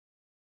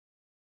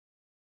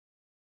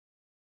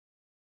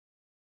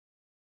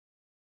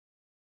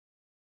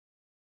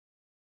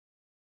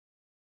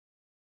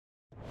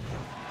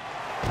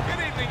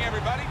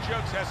everybody. Joe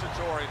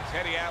Tessitore and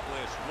Teddy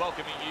Atlas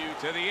welcoming you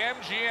to the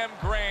MGM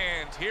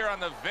Grand here on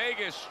the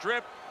Vegas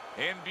Strip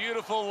in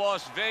beautiful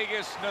Las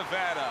Vegas,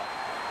 Nevada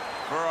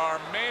for our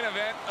main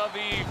event of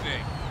the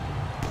evening.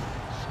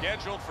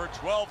 Scheduled for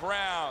 12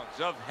 rounds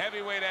of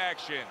heavyweight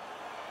action.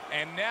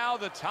 And now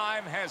the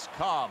time has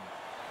come.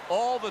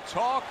 All the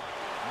talk,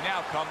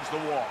 now comes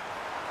the walk.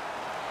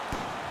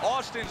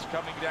 Austin's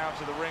coming down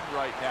to the ring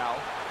right now.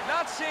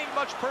 Not seeing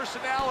much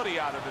personality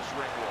out of this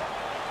ring walk.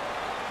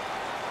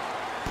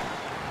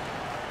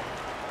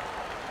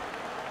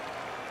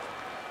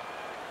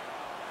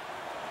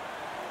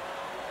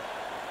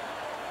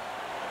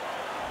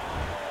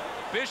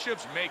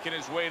 Bishop's making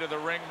his way to the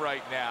ring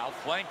right now,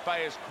 flanked by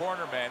his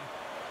cornermen,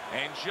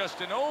 and just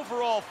an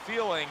overall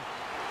feeling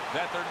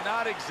that they're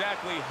not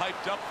exactly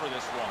hyped up for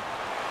this one.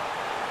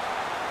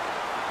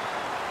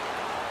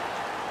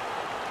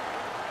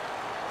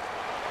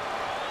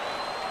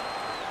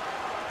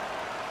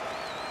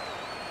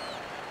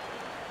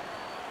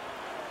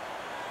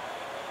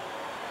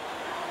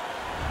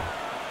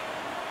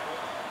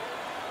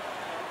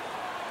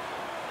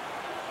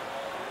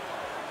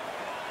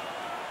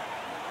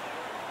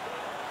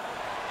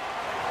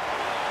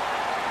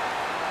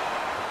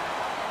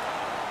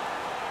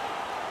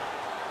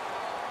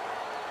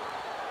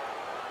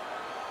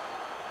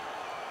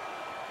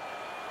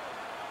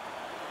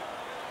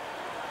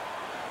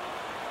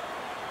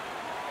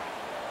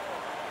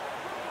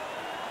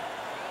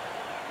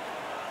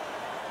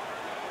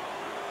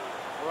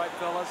 All right,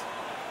 fellas,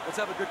 let's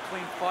have a good,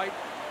 clean fight.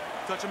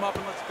 Touch them up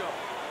and let's go.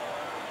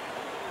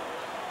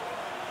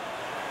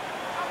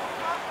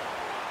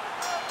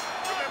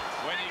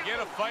 When you get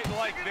a fight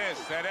like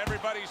this that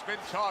everybody's been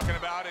talking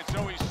about, it's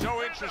always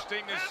so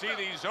interesting to see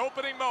these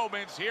opening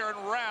moments here in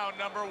round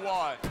number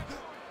 1.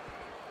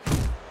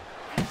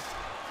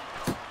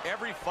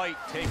 Every fight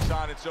takes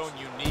on its own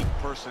unique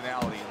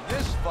personality. And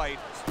this fight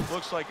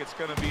looks like it's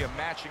going to be a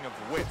matching of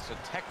wits, a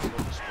technical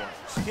display.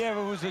 Yeah, if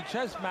it was a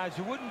chess match,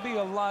 it wouldn't be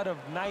a lot of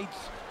knights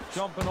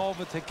jumping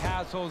over to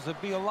castles. It'd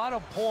be a lot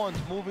of pawns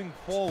moving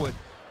forward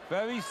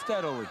very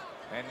steadily.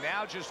 And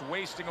now just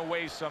wasting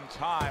away some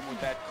time with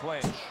that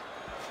clinch.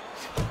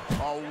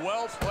 A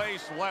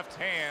well-placed left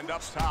hand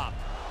up top.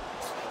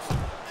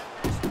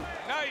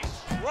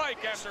 Nice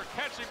strike after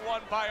catching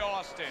one by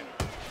Austin.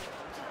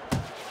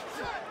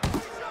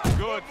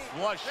 Good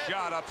flush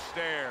shot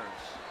upstairs.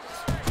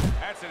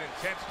 That's an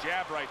intense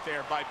jab right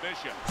there by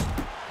Bishop.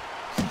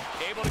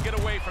 Able to get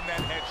away from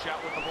that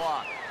headshot with the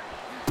block.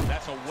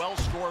 That's a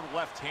well-scored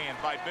left hand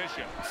by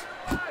Bishop.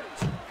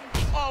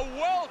 A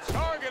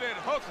well-targeted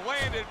hook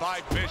landed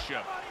by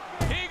Bishop.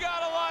 He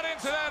got a lot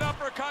into that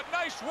uppercut.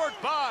 Nice work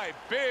by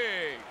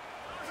Big.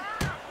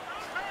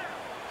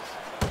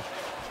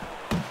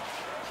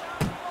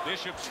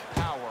 Bishop's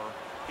power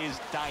is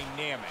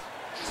dynamic,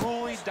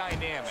 truly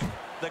dynamic.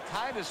 The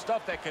kind of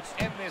stuff that could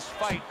end this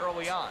fight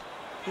early on.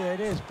 Yeah, it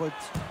is, but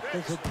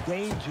there's a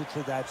danger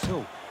to that,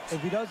 too.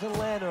 If he doesn't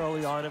land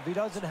early on, if he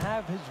doesn't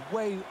have his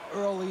way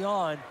early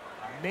on,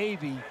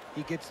 maybe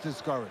he gets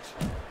discouraged.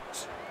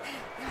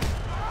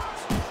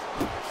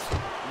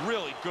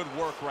 Really good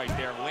work right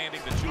there, landing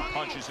the 2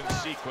 punches in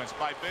sequence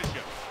by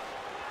Bishop.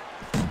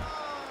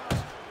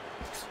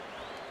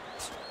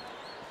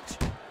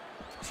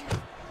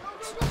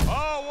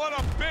 Oh, what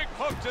a big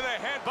hook to the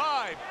head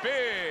by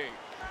Big.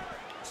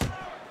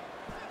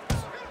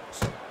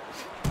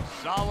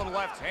 Solid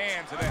left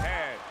hand to the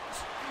head.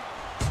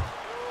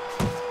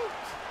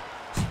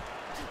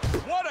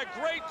 What a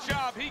great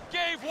job. He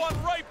gave one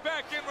right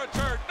back in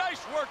return. Nice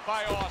work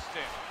by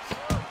Austin.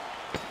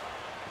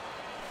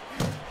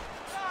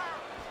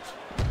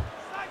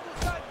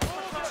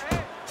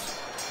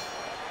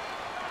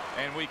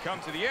 And we come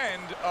to the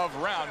end of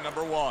round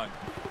number 1.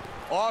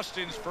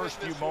 Austin's first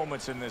few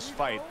moments in this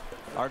fight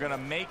are going to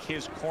make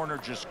his corner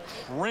just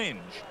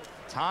cringe.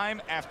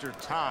 Time after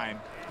time,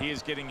 he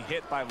is getting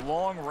hit by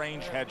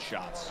long-range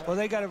headshots. Well,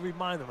 they got to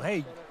remind him,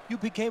 hey, you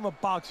became a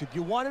boxer. If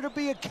you wanted to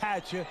be a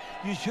catcher,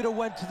 you should have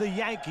went to the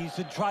Yankees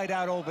and tried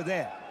out over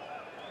there.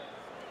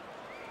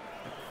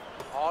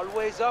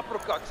 Always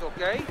uppercuts,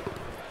 okay?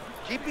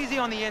 Keep easy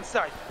on the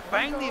inside.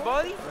 Bang the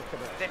body,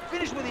 then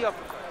finish with the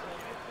uppercut.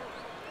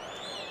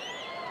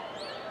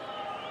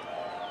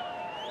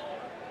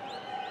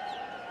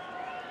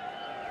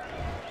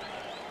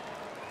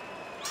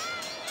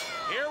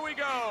 Here we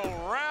go.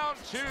 Round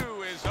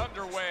 2 is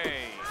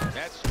underway.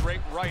 That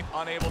straight right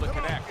unable to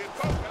connect.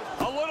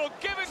 A little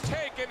give and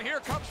take, and here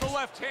comes the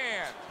left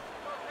hand.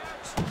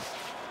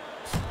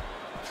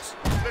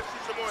 Let's see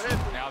some more head.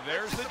 Now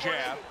there's the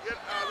jab. Get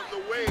out of the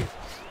way.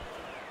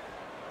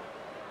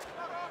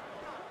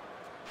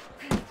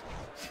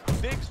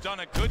 Big's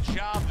done a good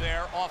job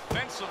there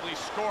offensively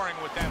scoring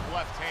with that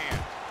left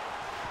hand.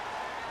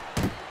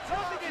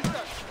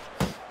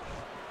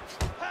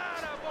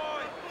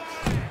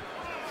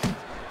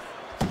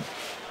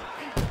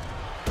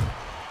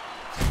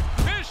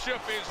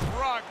 Bishop is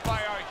rocked by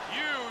a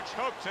huge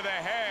hook to the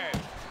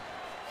head.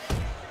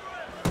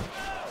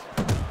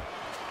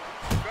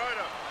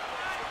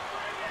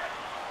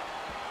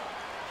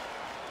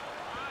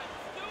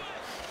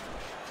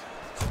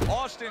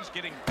 Austin's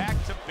getting back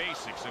to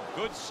basics. A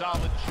good,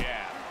 solid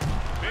jab.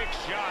 Big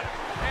shot.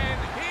 And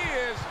he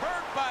is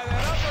hurt by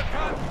that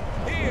uppercut.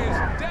 He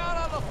is down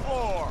on the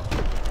floor.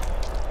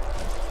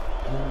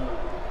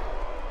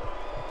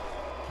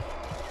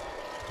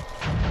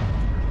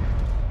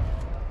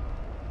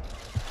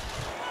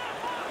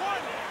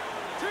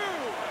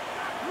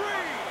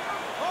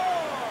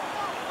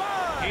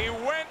 He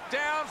went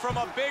down from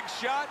a big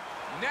shot.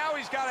 Now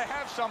he's got to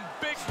have some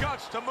big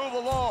guts to move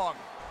along.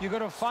 You're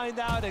going to find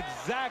out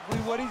exactly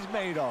what he's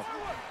made of.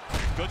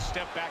 Good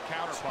step back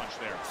counter punch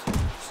there.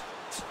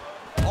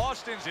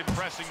 Austin's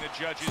impressing the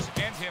judges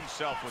and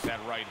himself with that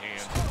right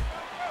hand.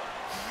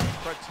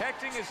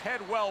 Protecting his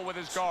head well with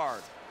his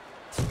guard.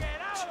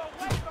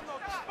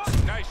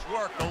 Nice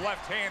work, the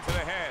left hand to the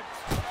head.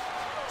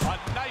 A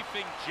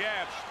knifing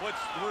jab splits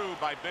through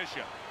by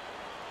Bishop.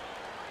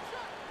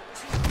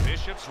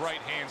 Bishop's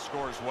right hand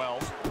scores well.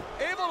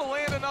 Able to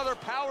land another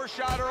power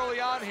shot early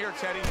on here,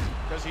 Teddy.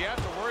 Does he have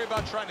to worry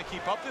about trying to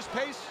keep up this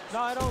pace? No,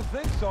 I don't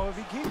think so. If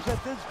he keeps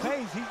at this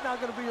pace, he's not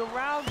going to be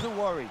around to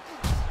worry.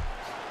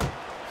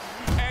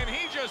 And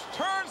he just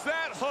turns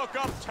that hook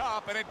up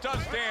top, and it does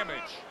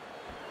damage.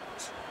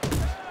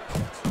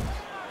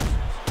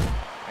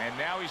 And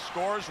now he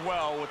scores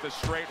well with the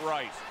straight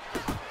right.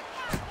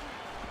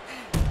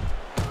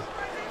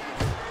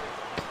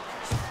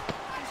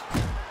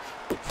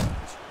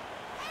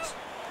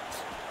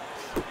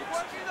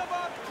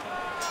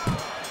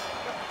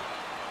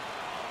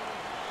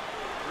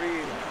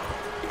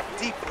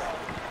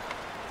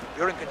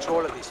 You're in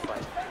control of this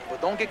fight,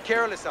 but don't get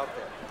careless out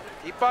there.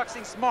 Keep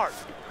boxing smart.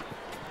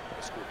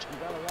 Escucha.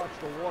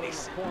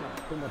 Listen,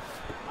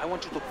 I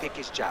want you to pick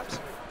his jabs.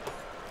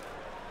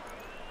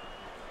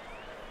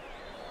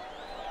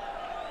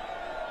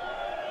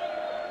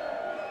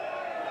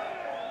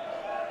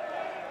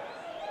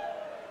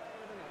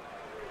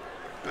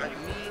 I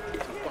need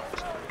to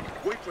box.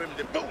 Wait for him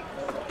to boom.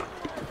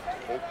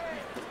 Okay.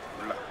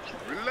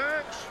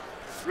 Relax.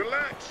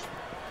 Relax.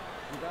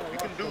 You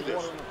can do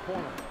this.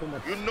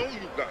 You know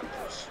you got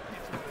this.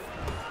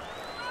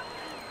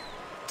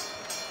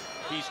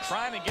 He's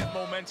trying to get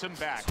momentum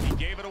back. He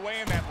gave it away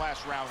in that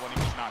last round when he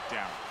was knocked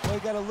down. Well, he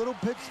got a little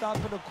pit stop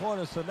in the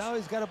corner, so now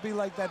he's got to be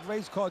like that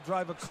race car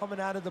driver coming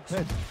out of the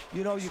pit.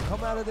 You know, you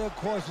come out of there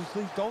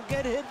cautiously. Don't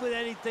get hit with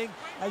anything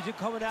as you're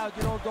coming out.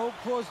 You know, don't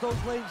cross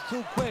those lanes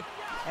too quick,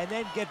 and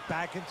then get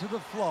back into the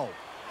flow.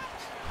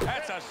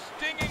 That's a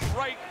stinging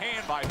right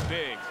hand by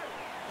Big.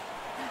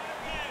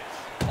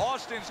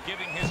 Austin's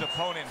giving his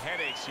opponent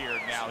headaches here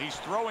now. He's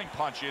throwing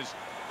punches,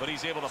 but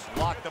he's able to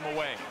block them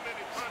away.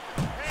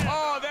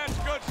 Oh, that's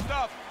good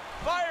stuff.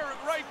 Firing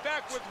right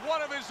back with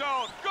one of his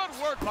own. Good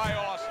work by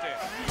Austin.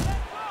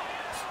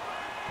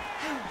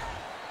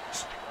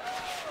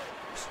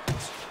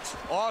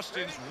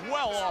 Austin's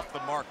well off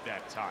the mark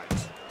that time.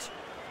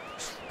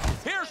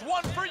 Here's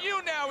one for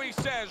you now, he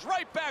says.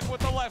 Right back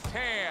with the left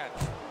hand.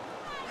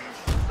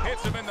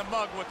 Hits him in the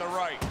mug with the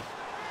right.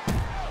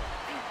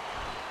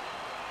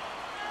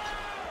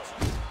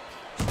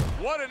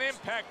 What an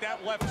impact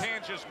that left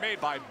hand just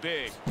made by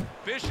Big.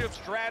 Bishop's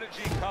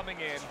strategy coming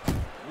in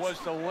was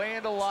to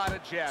land a lot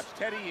of jabs.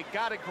 Teddy, you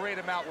got to grade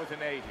him out with an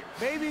A here.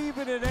 Maybe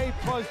even an A+,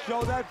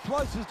 Joe. That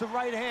plus is the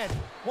right hand.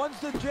 Once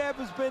the jab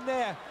has been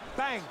there,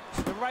 bang,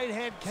 the right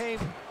hand came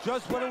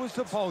just when it was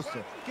supposed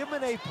to. Give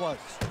him an A+.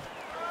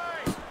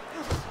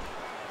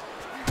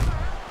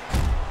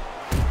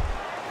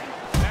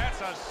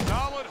 That's a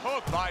solid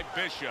hook by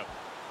Bishop.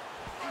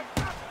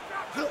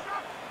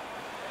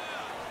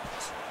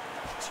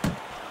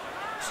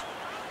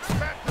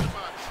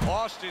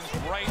 Austin's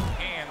right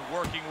hand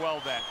working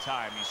well that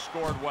time. He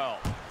scored well.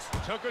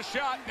 Took a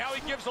shot, now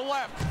he gives a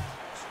left.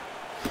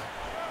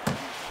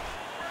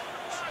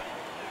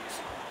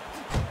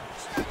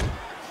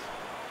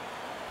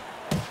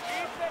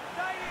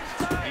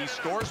 He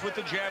scores with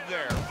the jab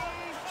there.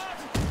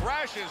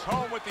 Crashes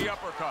home with the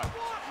uppercut.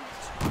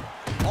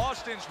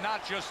 Austin's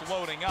not just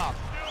loading up,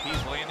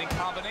 he's landing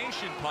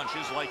combination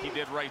punches like he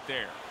did right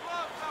there.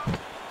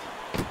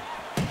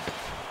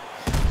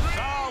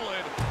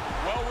 Solid.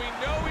 Well, we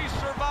know he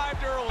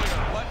survived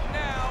earlier, but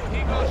now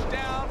he goes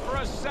down for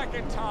a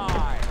second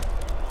time.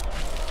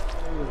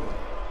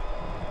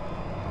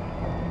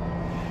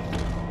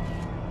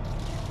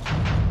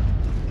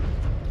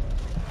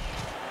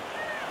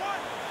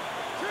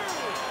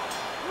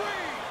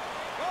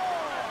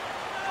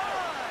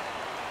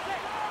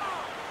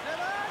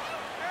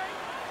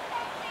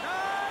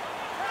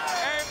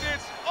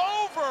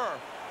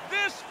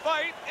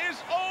 Fight is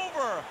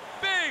over.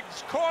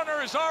 Big's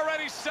corner is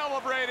already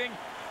celebrating.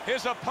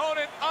 His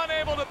opponent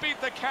unable to beat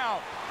the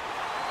count.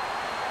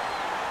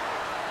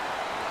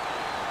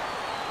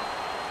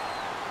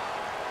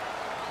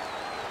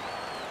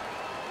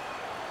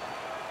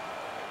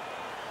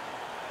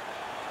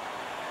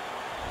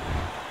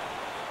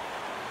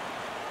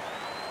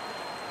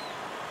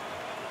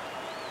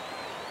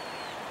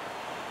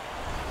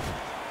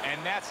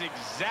 And that's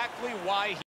exactly why he